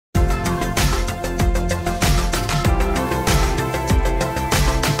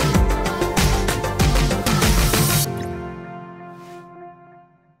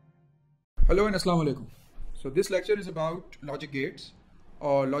Hello and Assalamu alaikum. So this lecture is about logic gates.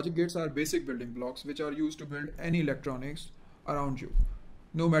 Logic gates are basic building blocks which are used to build any electronics around you.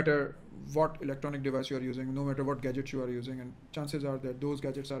 No matter what electronic device you are using, no matter what gadgets you are using, and chances are that those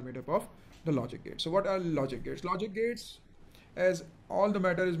gadgets are made up of the logic gates. So what are logic gates? Logic gates, as all the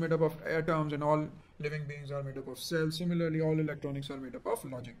matter is made up of atoms and all living beings are made up of cells, similarly all electronics are made up of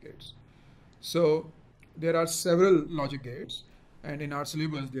logic gates. So there are several logic gates, and in our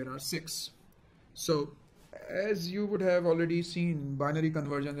syllabus there are 6. So as you would have already seen binary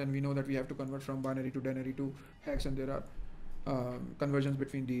conversions, and we know that we have to convert from binary to denary to hex, and there are conversions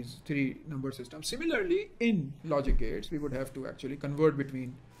between these 3 number systems. Similarly, in logic gates, we would have to actually convert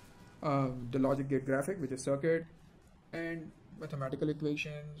between the logic gate graphic, which is circuit, and mathematical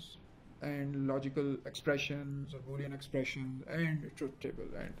equations, and logical expressions or Boolean expressions, and truth table,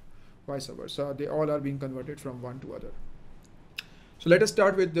 and vice versa. They all are being converted from one to other. So let us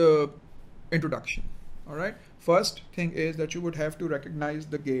start with the introduction. All right. First thing is that you would have to recognize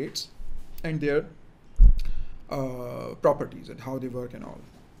the gates and their properties and how they work and all.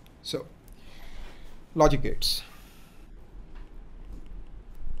 So logic gates.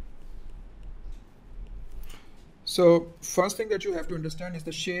 So first thing that you have to understand is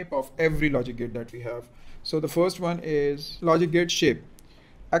the shape of every logic gate that we have. So the first one is logic gate shape.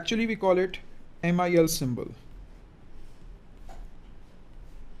 Actually we call it MIL symbol.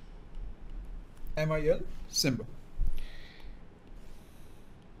 MIL symbol.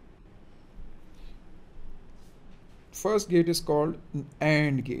 First gate is called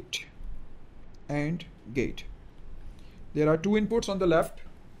AND gate. AND gate. There are 2 inputs on the left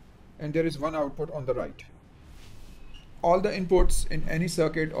and there is 1 output on the right. All the inputs in any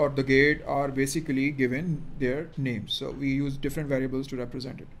circuit or the gate are basically given their names. So we use different variables to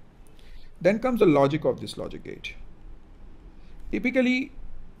represent it. Then comes the logic of this logic gate. Typically,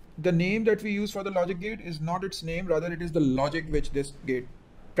 the name that we use for the logic gate is not its name, rather it is the logic which this gate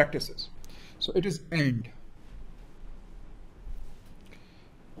practices. So it is AND.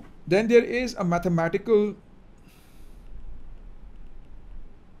 Then there is a mathematical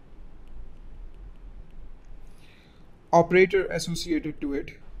operator associated to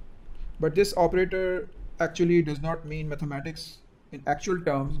it, but this operator actually does not mean mathematics in actual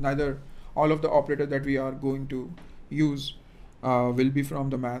terms. Neither all of the operators that we are going to use will be from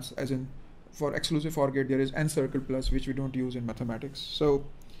the maths, as in for exclusive OR gate there is n circle plus, which we don't use in mathematics. So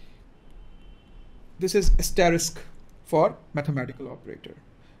this is asterisk for mathematical operator.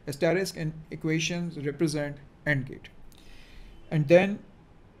 Asterisk in equations represent AND gate. And then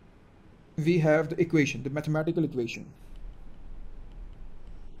we have the equation, the mathematical equation.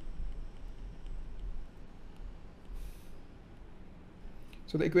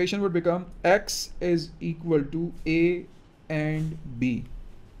 So the equation would become x is equal to a and b.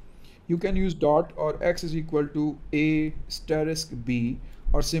 You can use dot, or x is equal to a asterisk b,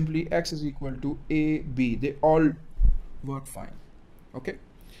 or simply x is equal to a b. They all work fine. Okay.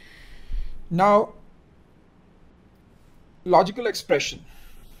 Now, logical expression.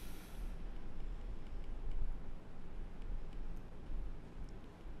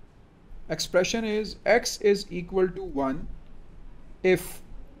 Expression is x is equal to 1 if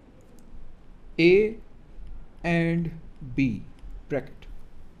a and b bracket.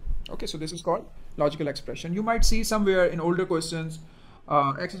 Okay, so this is called logical expression. You might see somewhere in older questions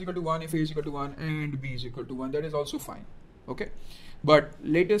x is equal to 1 if a is equal to 1 and b is equal to 1. That is also fine. Okay, but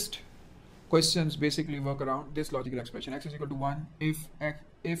latest questions basically work around this logical expression, x is equal to 1 if a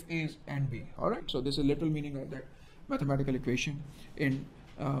is and b. All right, so this is little meaning of that mathematical equation in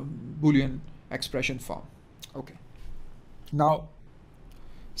Boolean expression form. Okay, now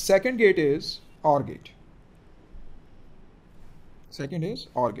second gate is OR gate. Second is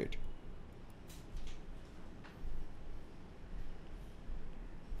OR gate.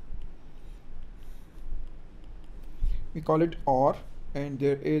 We call it OR, and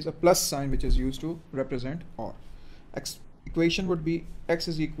there is a plus sign which is used to represent OR. Equation would be x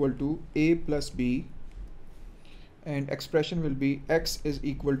is equal to a plus b, and expression will be x is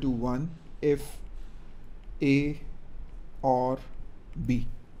equal to 1 if a or b.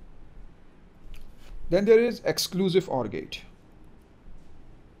 Then there is exclusive OR gate.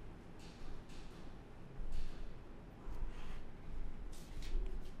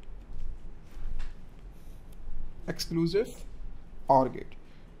 Exclusive OR gate.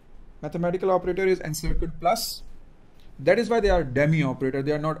 Mathematical operator is encircled plus. That is why they are demi operator.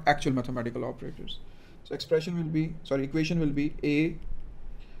 They are not actual mathematical operators. So equation will be a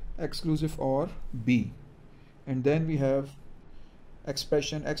exclusive OR b, and then we have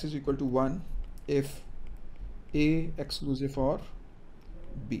expression x is equal to 1 if A exclusive or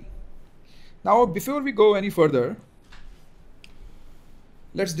B. Now, before we go any further,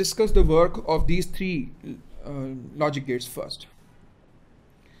 let's discuss the work of these three logic gates first.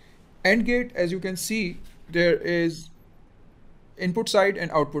 AND gate, as you can see, there is input side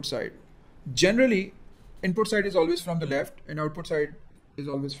and output side. Generally, input side is always from the left and output side is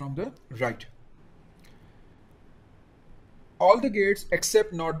always from the right. All the gates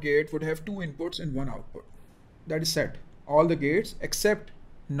except NOT gate would have two inputs and one output. That is set. All the gates except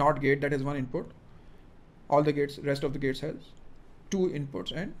NOT gate, that has one input. All the gates, rest of the gates has two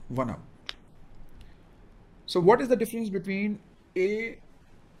inputs and one output. So what is the difference between A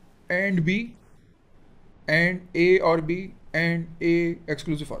and B and A or B and A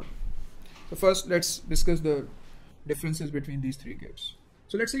exclusive OR? So first let's discuss the differences between these three gates.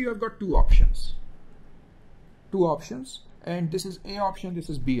 So let's say you have got two options, and this is A option, this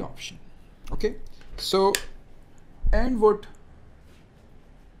is B option. Okay, so AND would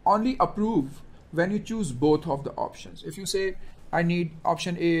only approve when you choose both of the options. If you say I need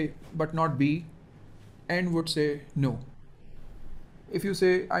option A but not B, AND would say no. If you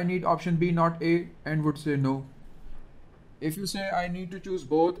say I need option B not A, AND would say no. If you say I need to choose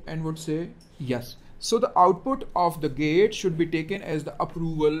both, AND would say yes. So the output of the gate should be taken as the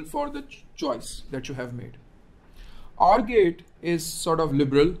approval for the choice that you have made. OR gate is sort of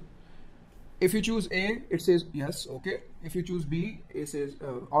liberal. If you choose A, it says yes, okay. If you choose B, it says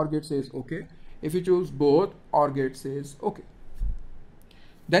OR gate says okay. If you choose both, OR gate says okay.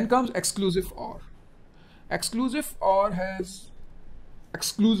 Then comes exclusive OR. Exclusive OR has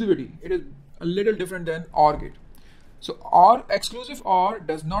exclusivity. It is a little different than OR gate. So exclusive OR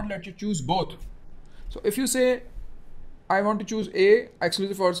does not let you choose both. So if you say I want to choose A,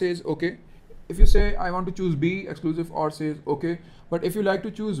 exclusive OR says okay. If you say I want to choose B, exclusive OR says okay. But if you like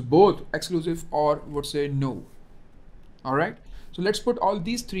to choose both, exclusive OR would say no. All right. So let's put all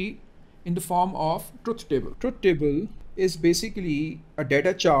these three in the form of truth table. Truth table is basically a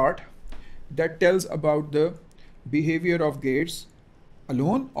data chart that tells about the behavior of gates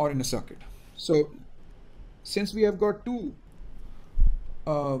alone or in a circuit. So since we have got two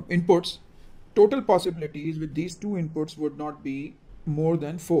inputs, total possibilities with these two inputs would not be more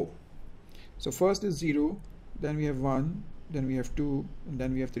than 4. So first is 0, then we have 1, then we have 2, and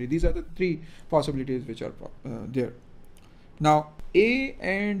then we have 3. These are the three possibilities which are there. Now A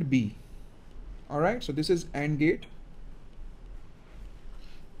and B. All right, so this is AND gate.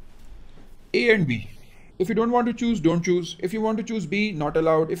 A and B. If you don't want to choose, don't choose. If you want to choose B, not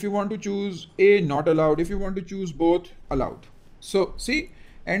allowed. If you want to choose A, not allowed. If you want to choose both, allowed. So see,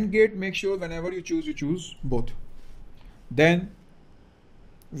 AND gate, make sure whenever you choose both. Then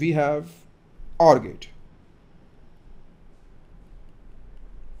we have OR gate.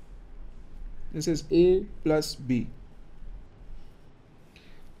 This is A plus B.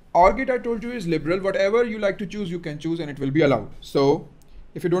 OR gate, I told you, is liberal. Whatever you like to choose, you can choose and it will be allowed. So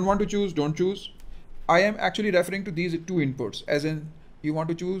if you don't want to choose, don't choose. I am actually referring to these two inputs, as in you want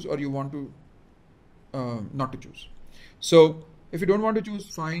to choose or you want to not to choose. So if you don't want to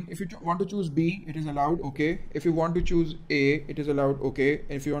choose, fine. If you want to choose B, it is allowed, okay. If you want to choose A, it is allowed, okay.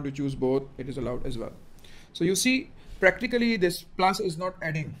 And if you want to choose both, it is allowed as well. So you see, practically this plus is not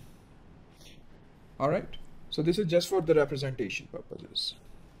adding. All right. So this is just for the representation purposes.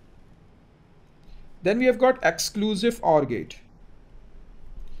 Then we have got exclusive OR gate.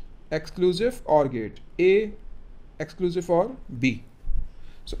 Exclusive OR gate. A, exclusive OR, B.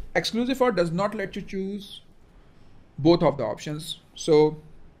 So exclusive OR does not let you choose both of the options. So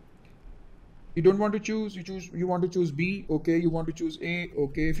you don't want to choose, you want to choose B, okay. You want to choose A,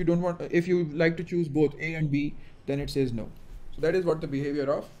 okay. If you don't want, if you like to choose both A and B, then it says no. So that is what the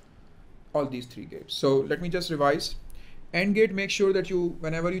behavior of all these three gates. So let me just revise. AND gate makes sure that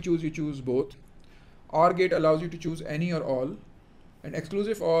whenever you choose both. OR gate allows you to choose any or all. And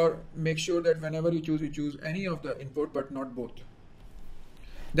exclusive OR makes sure that whenever you choose any of the input but not both.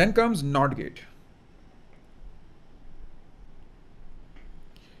 Then comes NOT gate.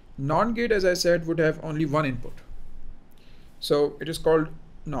 NOT gate, as I said, would have only one input. So it is called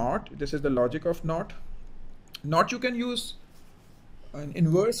NOT. This is the logic of NOT. NOT, you can use an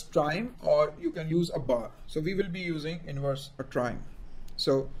inverse trim or you can use a bar. So we will be using inverse or trim.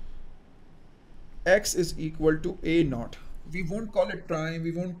 So X is equal to A naught. We won't call it trim,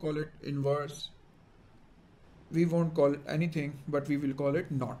 we won't call it inverse, we won't call it anything, but we will call it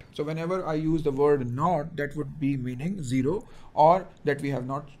not. So whenever I use the word not, that would be meaning 0 or that we have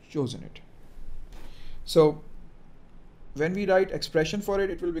not chosen it. So when we write expression for it,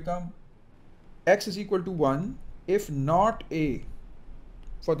 it will become X is equal to 1 if not A.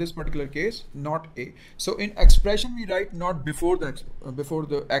 For this particular case, not A. So in expression we write not before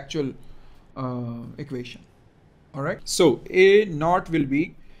the actual equation. All right. So A naught will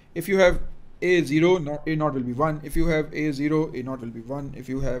be, if you have A0, not A naught will be 1. If you have A0, A naught will be 1. If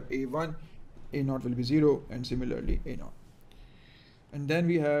you have A1, A naught will be 0, and similarly A naught. And then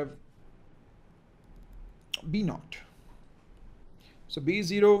we have B naught. So B is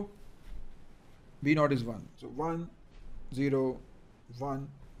 0, B naught is 1. So 1, 0, 1,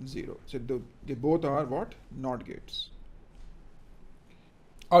 0. So they both are what? NOT gates.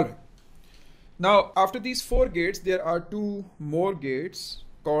 All right. Now, after these 4 gates, there are 2 more gates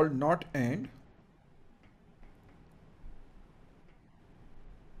called NOT AND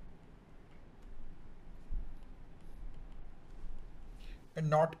and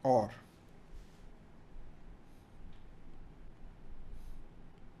NOT OR.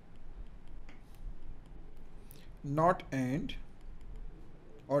 NOT AND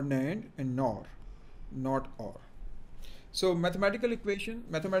or NAND and NOR, not OR. So mathematical equation,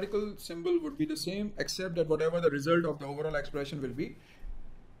 mathematical symbol would be the same, except that whatever the result of the overall expression will be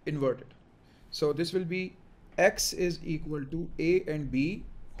inverted. So this will be x is equal to a and b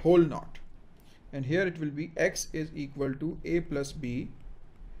whole naught, and here it will be x is equal to a plus b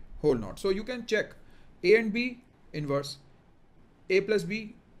whole naught. So you can check a and b inverse, a plus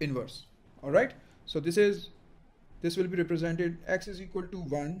b inverse. All right. So this will be represented x is equal to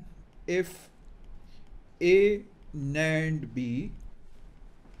 1 if a NAND B,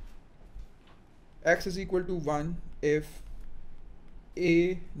 x is equal to 1 if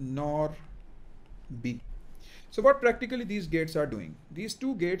A NOR B. So what practically these gates are doing? These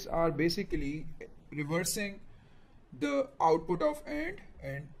 2 gates are basically reversing the output of AND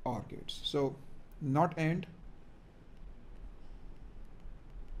and OR gates. So NOT AND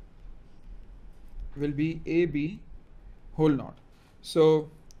will be AB whole naught. So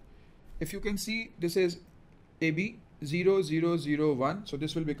if you can see, this is AB 0 0 0 1, so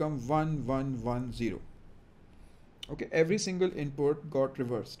this will become 1 1 1 0. Okay, every single input got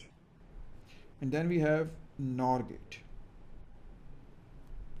reversed. And then we have NOR gate.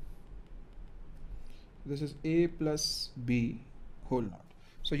 This is A plus B whole naught.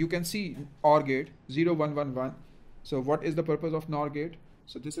 So you can see OR gate 0 1 1 1. So what is the purpose of NOR gate?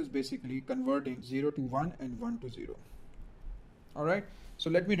 So this is basically converting 0 to 1 and 1 to 0. All right. So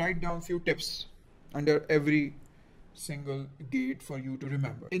let me write down few tips under every single gate for you to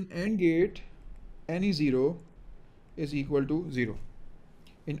remember. In AND gate, any 0 is equal to 0.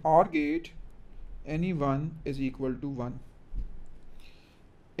 In OR gate, any 1 is equal to 1.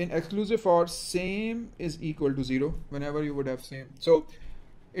 In exclusive OR, same is equal to 0 whenever you would have same. So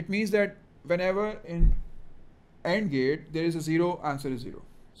it means that whenever in AND gate there is a 0, answer is 0.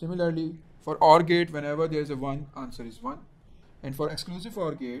 Similarly, for OR gate, whenever there is a 1, answer is 1. And for exclusive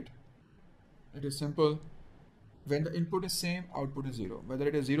OR gate, it is simple. When the input is same, output is 0. Whether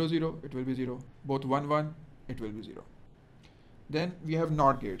it is 0 0, it will be 0. Both 1 1, it will be 0. Then we have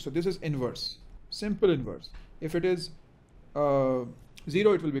NOT gate. So this is inverse, simple inverse. If it is 0,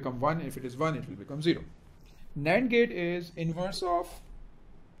 it will become 1. If it is 1, it will become 0. NAND gate is inverse of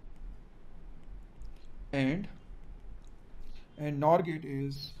AND, and NOR gate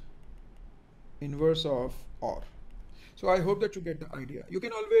is inverse of OR. So I hope that you get the idea. You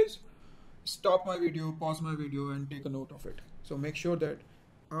can always stop my video, pause my video, and take a note of it. So make sure that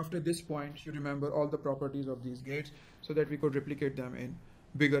after this point you remember all the properties of these gates so that we could replicate them in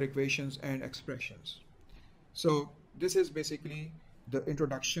bigger equations and expressions. So this is basically the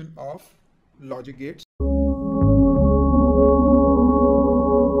introduction of logic gates.